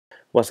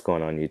What's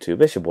going on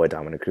YouTube? It's your boy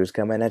Dominic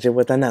coming at you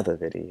with another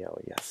video.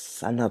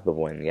 Yes, another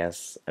one.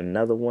 Yes,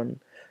 another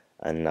one.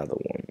 Another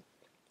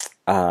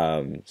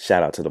one.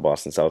 Shout out to the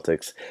Boston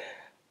Celtics.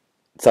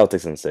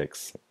 Celtics in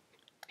 6.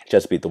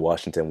 Just beat the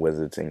Washington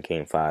Wizards in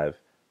Game 5.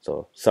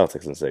 So,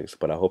 Celtics in 6.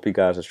 But I hope you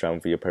guys are striving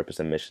for your purpose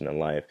and mission in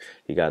life.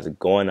 You guys are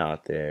going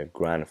out there,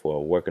 grinding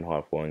for it, working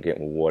hard for it, and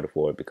getting rewarded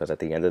for it. Because at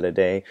the end of the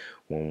day,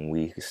 when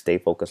we stay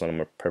focused on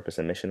our purpose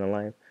and mission in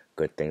life,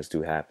 good things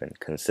do happen.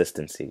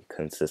 Consistency.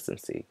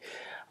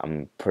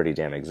 I'm pretty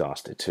damn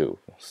exhausted too.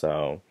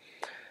 So,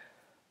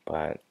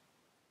 but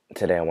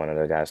today I wanted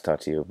to guys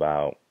talk to you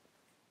about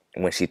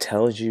when she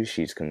tells you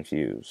she's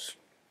confused.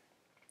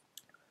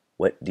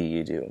 What do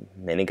you do?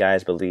 Many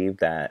guys believe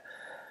that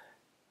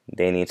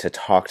they need to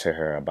talk to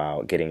her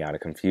about getting out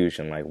of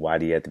confusion. Like, why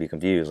do you have to be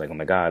confused? Like, oh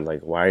my God, like,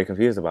 why are you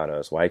confused about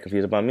us? Why are you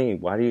confused about me?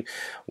 Why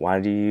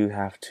do you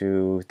have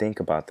to think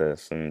about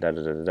this? And da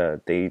da da da.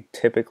 They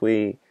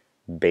typically,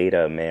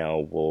 beta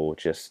male will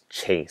just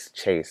chase,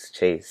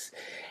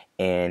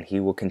 and he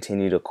will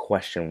continue to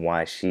question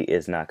why she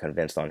is not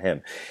convinced on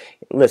him.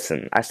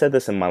 Listen, I said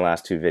this in my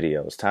last 2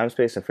 videos. Time,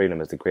 space, and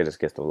freedom is the greatest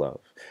gift of love.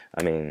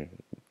 I mean,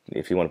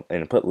 if you want,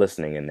 and put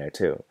listening in there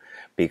too.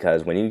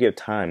 Because when you give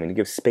time, when you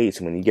give space,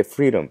 and when you give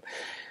freedom,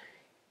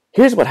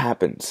 here's what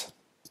happens.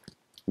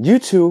 You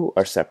two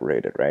are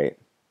separated, right?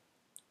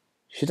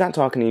 She's not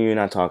talking to you, you're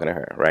not talking to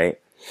her, right?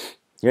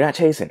 You're not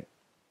chasing.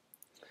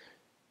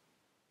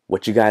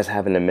 What you guys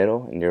have in the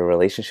middle in your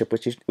relationship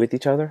with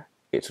each other,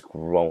 it's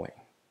growing.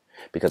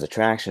 Because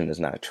attraction is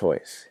not a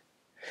choice,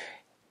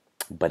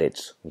 but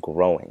it's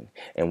growing.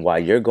 And while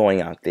you're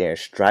going out there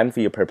striving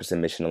for your purpose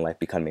and mission in life,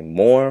 becoming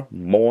more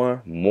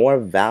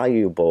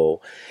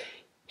valuable,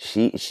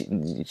 she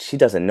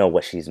doesn't know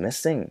what she's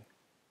missing.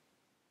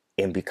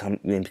 And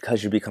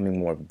because you're becoming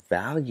more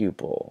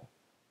valuable,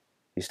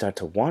 you start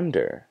to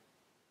wonder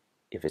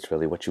if it's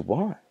really what you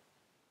want.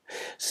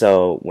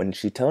 So when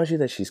she tells you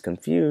that she's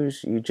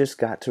confused, you just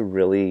got to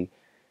really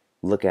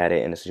look at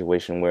it in a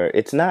situation where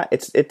it's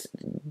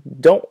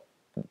don't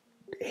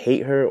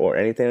hate her or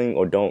anything,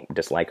 or don't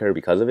dislike her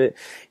because of it.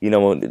 You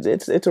know,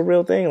 it's a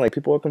real thing. Like,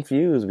 people are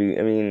confused. I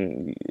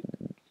mean,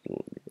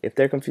 if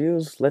they're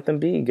confused, let them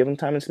be. Give them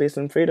time and space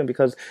and freedom,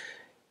 because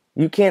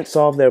you can't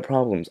solve their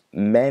problems.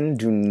 Men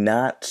do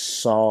not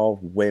solve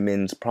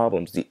women's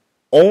problems. The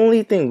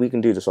only thing we can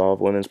do to solve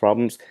women's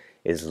problems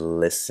is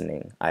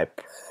listening. I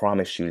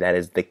promise you, that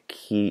is the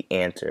key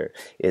answer,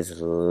 is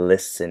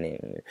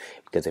listening.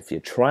 Because if you're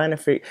trying to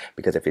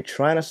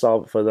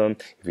solve it for them,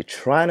 if you're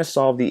trying to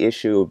solve the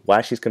issue of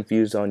why she's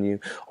confused on you,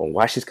 or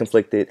why she's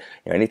conflicted,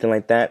 or anything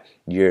like that,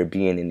 you're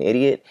being an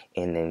idiot.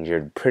 And then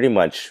you're pretty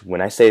much,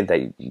 when I say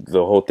that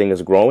the whole thing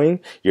is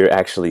growing, you're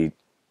actually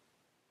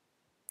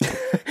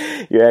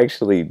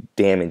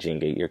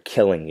damaging it. You're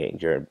killing it.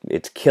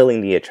 It's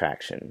killing the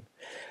attraction.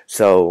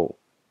 So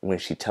when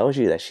she tells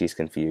you that she's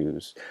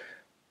confused,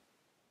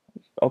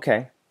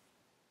 okay,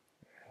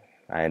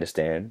 I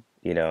understand.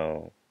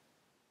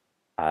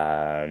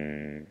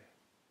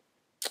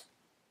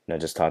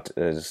 Just talk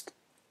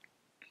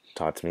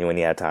to me when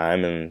you have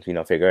time, and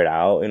figure it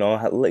out.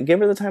 Give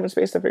her the time and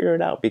space to figure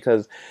it out,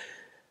 because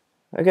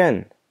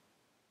again,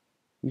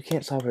 you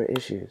can't solve her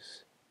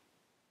issues.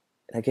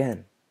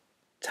 Again,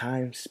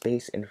 time,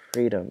 space, and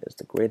freedom is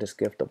the greatest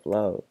gift of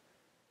love.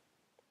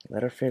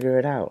 Let her figure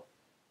it out.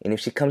 And if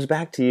she comes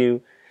back to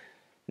you,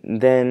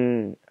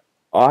 then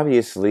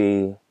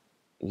obviously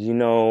you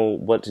know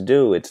what to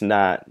do. It's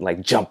not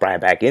like jump right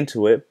back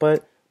into it,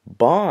 but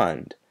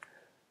bond.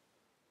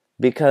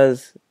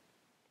 Because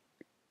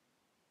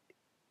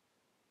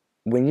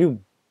when you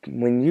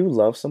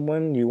love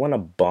someone, you want to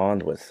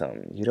bond with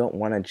them. You don't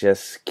want to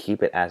just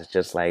keep it as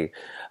just like,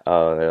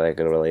 oh, they're like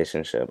a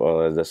relationship,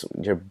 or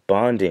you're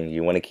bonding.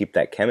 You want to keep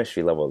that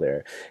chemistry level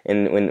there.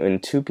 And when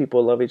 2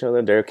 people love each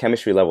other, their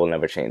chemistry level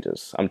never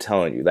changes. I'm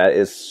telling you, that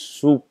is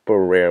super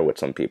rare with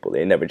some people.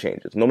 It never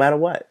changes, no matter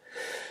what.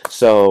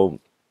 So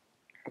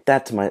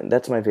that's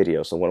my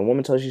video. So when a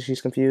woman tells you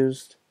she's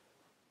confused,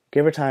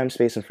 give her time,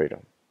 space, and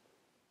freedom.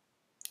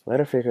 Let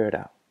her figure it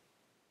out,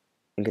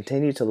 and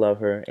continue to love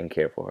her and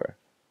care for her.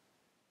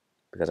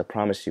 Because I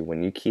promise you,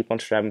 when you keep on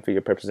striving for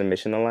your purpose and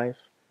mission in life,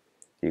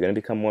 you're going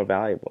to become more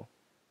valuable.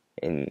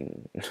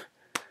 And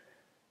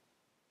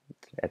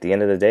at the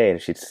end of the day,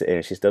 and she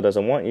still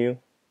doesn't want you,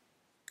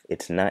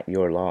 it's not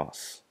your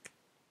loss.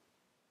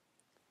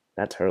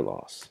 That's her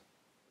loss.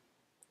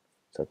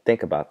 So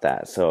think about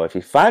that. So if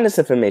you find this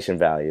information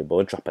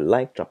valuable, drop a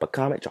like, drop a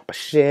comment, drop a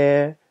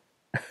share.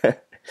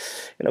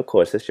 And of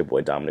course, it's your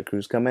boy Dominic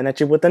Cruz coming at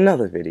you with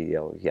another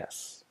video.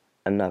 Yes,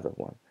 another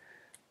one.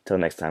 Till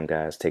next time,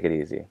 guys, take it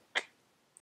easy.